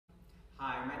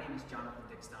Hi, my name is Jonathan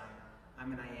Dickstein.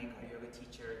 I'm an Iyengar Yoga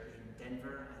teacher in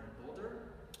Denver and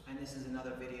Boulder, and this is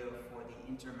another video for the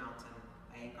Intermountain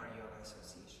Iyengar Yoga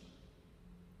Association.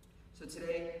 So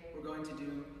today we're going to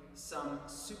do some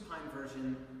supine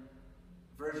versions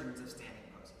of standing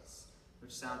poses,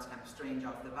 which sounds kind of strange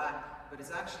off the bat, but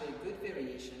it's actually a good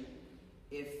variation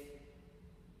if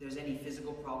there's any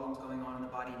physical problems going on in the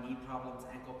body, knee problems,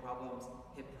 ankle problems,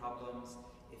 hip problems,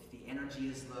 if the energy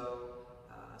is low.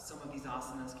 Some of these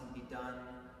asanas can be done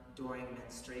during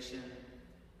menstruation.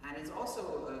 And it's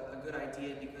also a good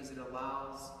idea because it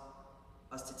allows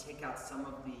us to take out some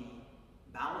of the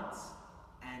balance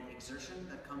and exertion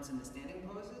that comes in the standing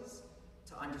poses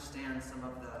to understand some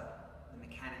of the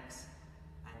mechanics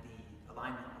and the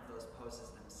alignment of those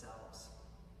poses themselves.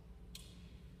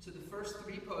 So the first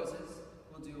three poses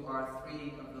we'll do are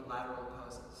three of the lateral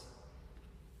poses.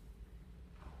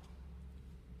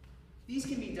 These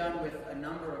can be done with a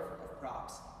number of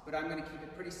props, but I'm going to keep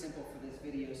it pretty simple for this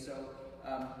video, so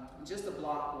just a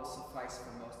block will suffice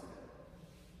for most of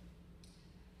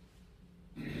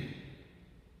it.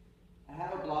 I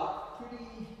have a block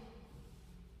pretty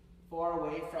far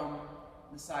away from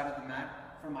the side of the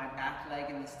mat, from my back leg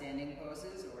in the standing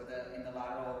poses, or in the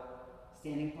lateral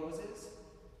standing poses.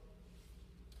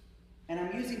 And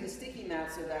I'm using the sticky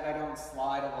mat so that I don't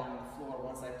slide along the floor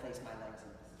once I place my legs in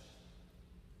position.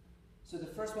 So the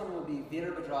first one will be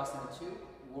Virabhadrasana 2,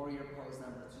 warrior pose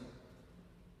number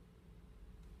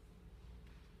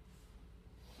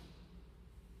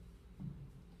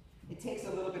 2. It takes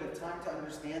a little bit of time to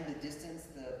understand the distance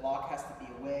the block has to be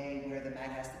away, where the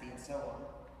mat has to be, and so on.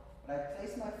 But I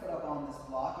place my foot up on this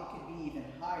block. It could be even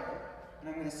higher, and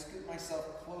I'm going to scoot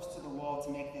myself close to the wall to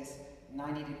make this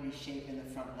 90-degree shape in the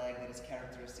front leg that is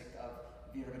characteristic of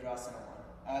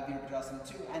Virabhadrasana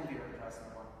 2 and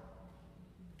Virabhadrasana 1.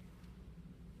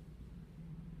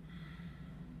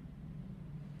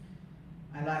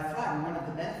 I lie flat, and one of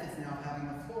the benefits now of having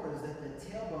the floor is that the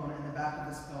tailbone and the back of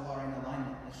the skull are in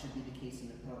alignment, as should be the case in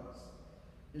the pose.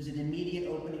 There's an immediate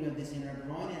opening of this inner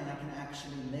groin, and I can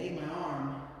actually lay my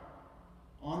arm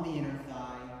on the inner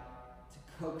thigh to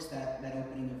coax that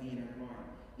opening of the inner groin.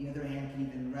 The other hand can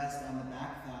even rest on the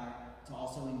back thigh to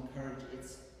also encourage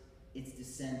its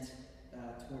descent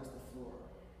towards the floor.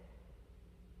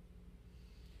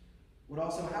 What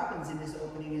also happens in this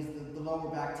opening is the lower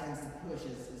back tends to push,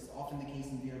 as is often the case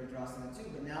in Virabhadrasana 2,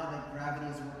 but now that gravity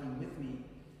is working with me,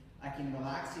 I can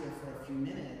relax here for a few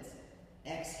minutes,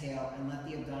 exhale, and let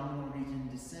the abdominal region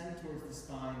descend towards the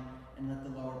spine, and let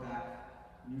the lower back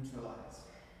neutralize.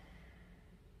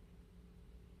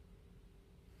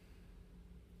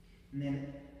 And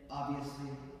then,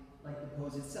 obviously, like the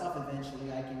pose itself,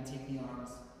 eventually I can take the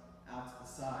arms out to the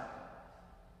side,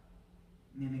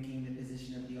 mimicking the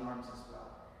position of the arms as well.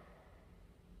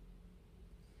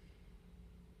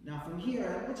 Now from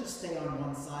here, we'll just stay on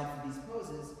one side for these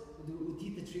poses. We'll do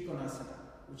Uttita Trikonasana,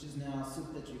 which is now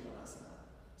Supta Trikonasana.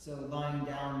 So lying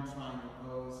down triangle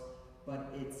pose,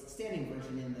 but it's standing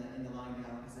version in the lying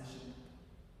down position.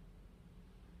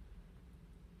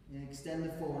 And extend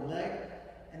the forward leg,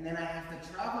 and then I have to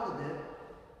travel a bit,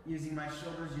 using my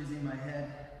shoulders, using my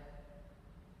head,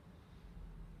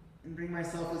 and bring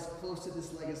myself as close to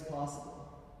this leg as possible.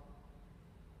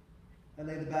 I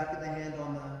lay the back of the hand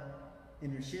on the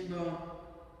inner shin bone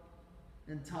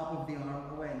and top of the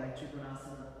arm away like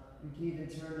Trikonasana. You can even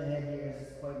turn the head here as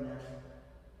it's quite natural.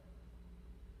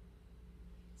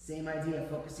 Same idea,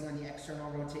 focusing on the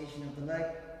external rotation of the leg,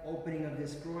 opening of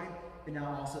this groin, but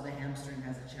now also the hamstring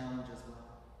has a challenge as well.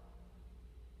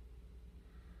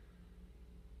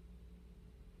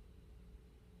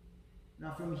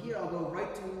 Now from here, I'll go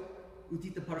right to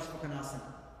Uttita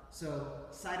Parshvakonasana. So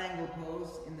side angle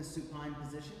pose in the supine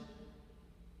position.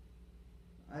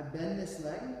 I bend this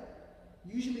leg.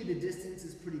 Usually the distance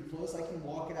is pretty close. I can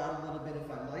walk it out a little bit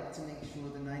if I like to make sure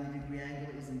the 90-degree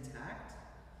angle is intact.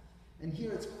 And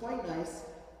here it's quite nice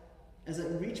as I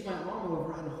reach my arm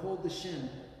over and hold the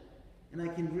shin. And I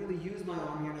can really use my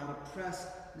arm here now to press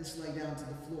this leg down to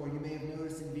the floor. You may have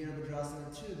noticed in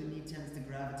Virabhadrasana 2, the knee tends to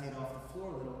gravitate off the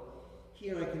floor a little.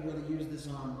 Here I can really use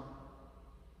this arm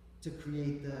to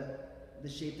create the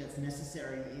shape that's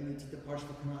necessary in Uttita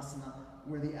Parshvakonasana,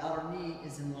 where the outer knee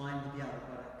is in line with the outer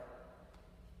buttock.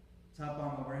 Top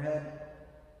arm overhead,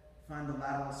 find the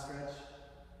lateral stretch,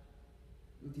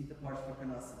 Uttita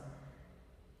Parshvakonasana.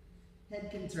 Head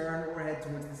can turn or head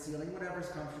towards the ceiling, whatever's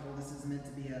comfortable. This is meant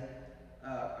to be a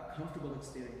comfortable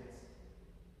experience.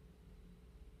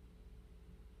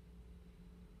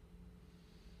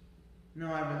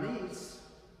 Now I release,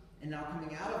 and now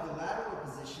coming out of the lateral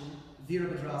position,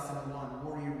 Virabhadrasana 1,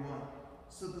 warrior 1.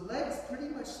 So the legs pretty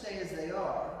much stay as as they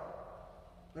are,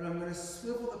 but I'm going to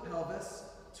swivel the pelvis,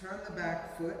 turn the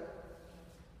back foot,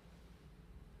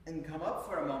 and come up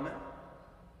for a moment.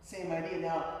 Same idea.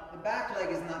 Now, the back leg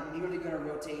is not nearly going to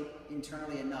rotate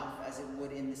internally enough as it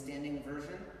would in the standing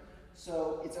version,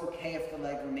 so it's okay if the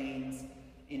leg remains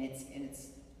in its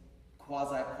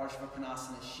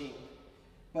quasi-Parshvakonasana shape.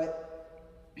 But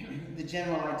the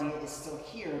general idea is still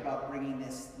here about bringing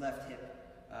this left hip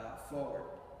forward.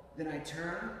 Then I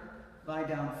turn, lie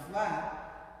down flat,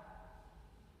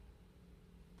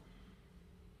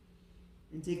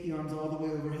 and take the arms all the way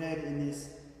overhead in this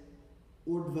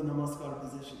Urdhva Namaskar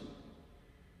position.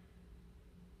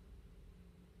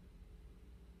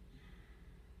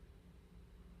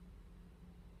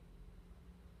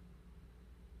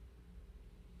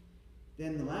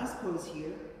 Then the last pose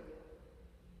here,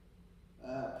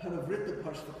 Paravritta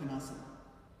Parshvakonasana.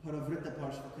 Paravritta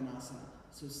Parshvakonasana.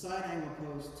 So side angle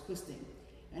pose, twisting.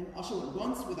 And I'll show it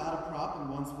once without a prop and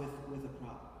once with a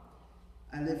prop.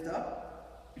 I lift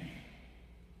up.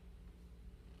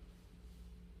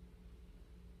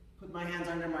 Put my hands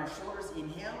under my shoulders,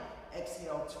 inhale,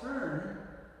 exhale, turn,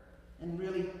 and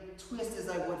really twist as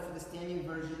I would for the standing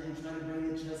version and try to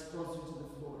bring the chest closer to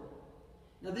the floor.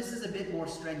 Now this is a bit more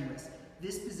strenuous.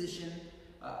 This position,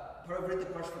 Paravritta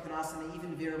Parshvakonasana,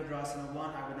 even Virabhadrasana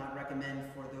 1, I would not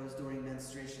recommend for those during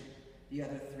menstruation. The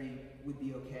other three would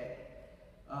be okay.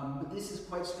 But this is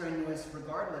quite strenuous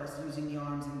regardless, using the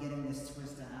arms and getting this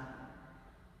twist to happen.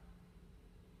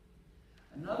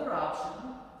 Another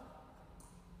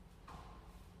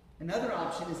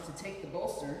option is to take the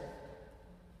bolster.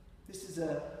 This is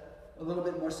a little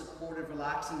bit more supportive,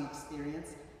 relaxing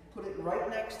experience. Put it right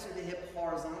next to the hip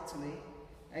horizontally.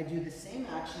 I do the same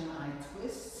action, I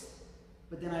twist,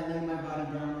 but then I lay my body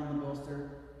down on the bolster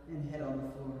and head on the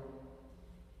floor.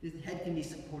 The head can be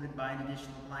supported by an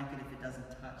additional blanket if it doesn't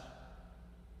touch.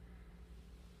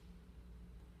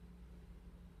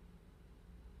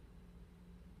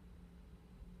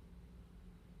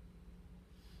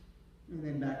 And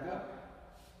then back up.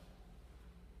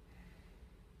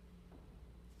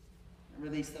 And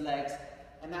release the legs.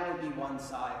 And that would be one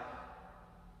side.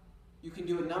 You can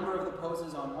do a number of the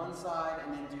poses on one side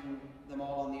and then do them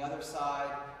all on the other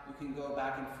side. You can go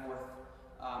back and forth.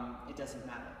 It doesn't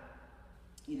matter.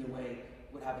 Either way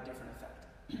would have a different effect.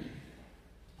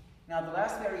 Now the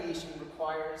last variation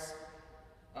requires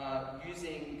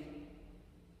using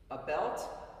a belt,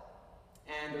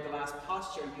 and or the last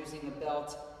posture using a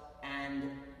belt and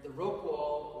the rope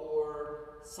wall,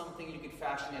 or something you could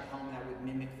fashion at home that would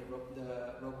mimic the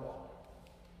rope wall.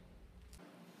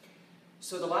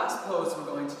 So the last pose we're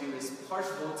going to do is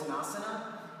Parshvottanasana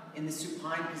in the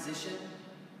supine position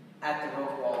at the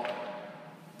rope wall.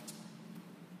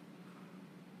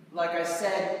 Like I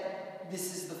said,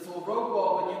 this is the full rope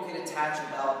wall, but you could attach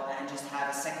a belt and just have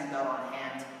a second belt on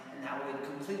hand, and that would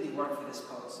completely work for this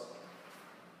pose.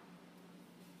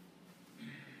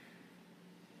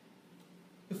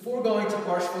 Before going to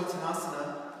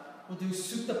Parshvottanasana, we'll do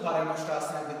Supta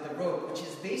Paramushtasana with the rope, which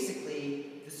is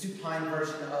basically the supine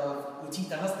version of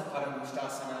Uttita Hasta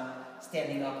Paramushtasana,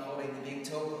 standing up holding the big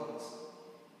toe pose.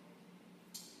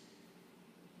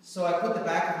 So I put the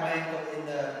back of my ankle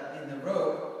in the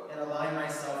rope and align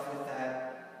myself with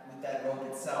that rope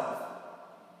itself.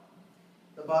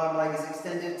 The bottom leg is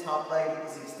extended, top leg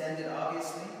is extended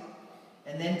obviously.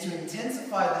 And then to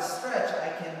intensify the stretch,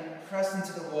 I can press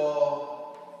into the wall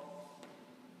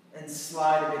and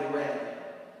slide a bit away.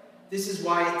 This is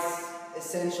why it's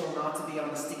essential not to be on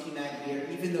the sticky mat here,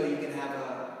 even though you can have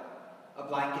a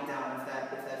blanket down if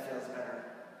that feels better.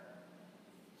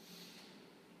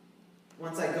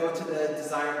 Once I go to the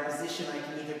desired position, I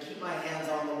can either keep my hands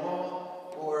on the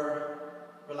wall or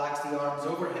relax the arms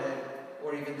overhead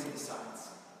or even to the sides.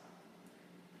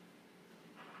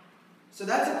 So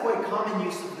that's a quite common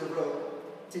use of the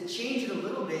rope. To change it a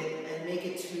little bit and make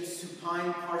it to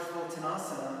supine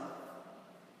Parshvottanasana,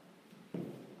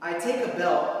 I take a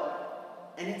belt,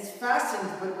 and it's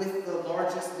fastened but with the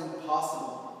largest loop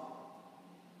possible.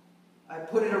 I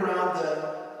put it around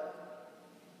the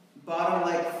bottom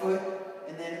leg foot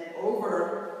and then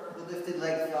over the lifted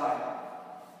leg thigh.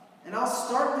 And I'll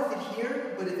start with it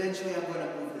here, but eventually I'm going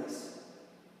to move this.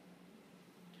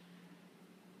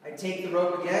 I take the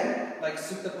rope again, like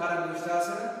Supta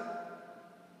Paramushtasana.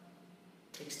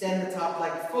 Extend the top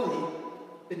leg fully,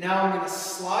 but now I'm going to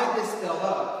slide this belt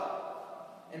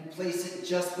up and place it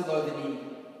just below the knee.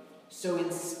 So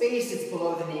in space it's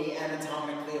below the knee,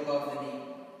 anatomically above the knee.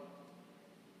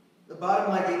 The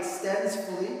bottom leg extends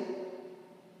fully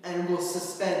and will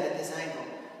suspend at this angle.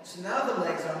 So now the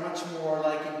legs are much more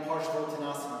like in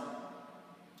Parshvottanasana.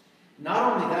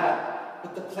 Not only that,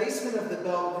 but the placement of the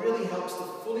belt really helps to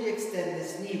fully extend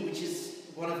this knee, which is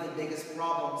one of the biggest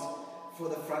problems for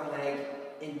the front leg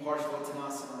in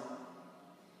Parshvottanasana.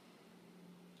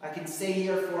 I can stay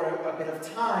here for a bit of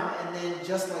time, and then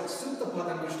just like Supta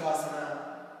Padangusthasana,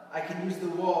 I can use the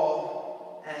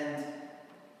wall and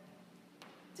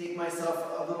take myself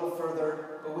a little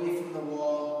further away from the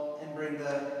wall and bring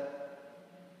the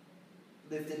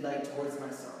lifted leg towards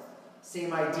myself.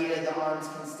 Same idea, the arms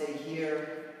can stay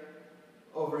here,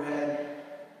 overhead,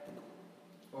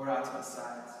 or out to the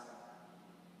sides.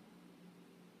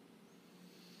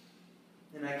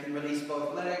 Then I can release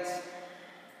both legs.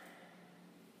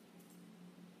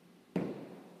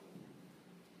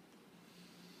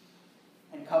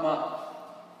 And come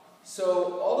up.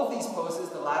 So all of these poses,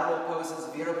 the lateral poses,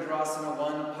 Virabhadrasana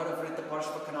 1, Paravritta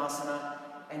Parshvakonasana,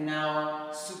 and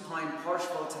now Supine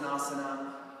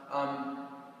Parshvottanasana,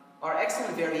 are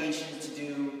excellent variations to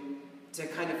do to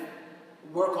kind of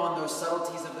work on those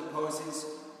subtleties of the poses,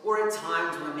 or at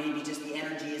times when maybe just the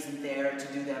energy isn't there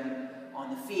to do them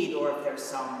on the feet, or if there's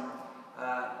some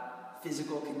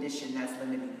physical condition that's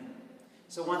limiting you.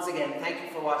 So once again, thank you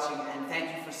for watching, and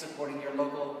thank you for supporting your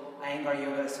local Iyengar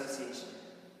Yoga Association.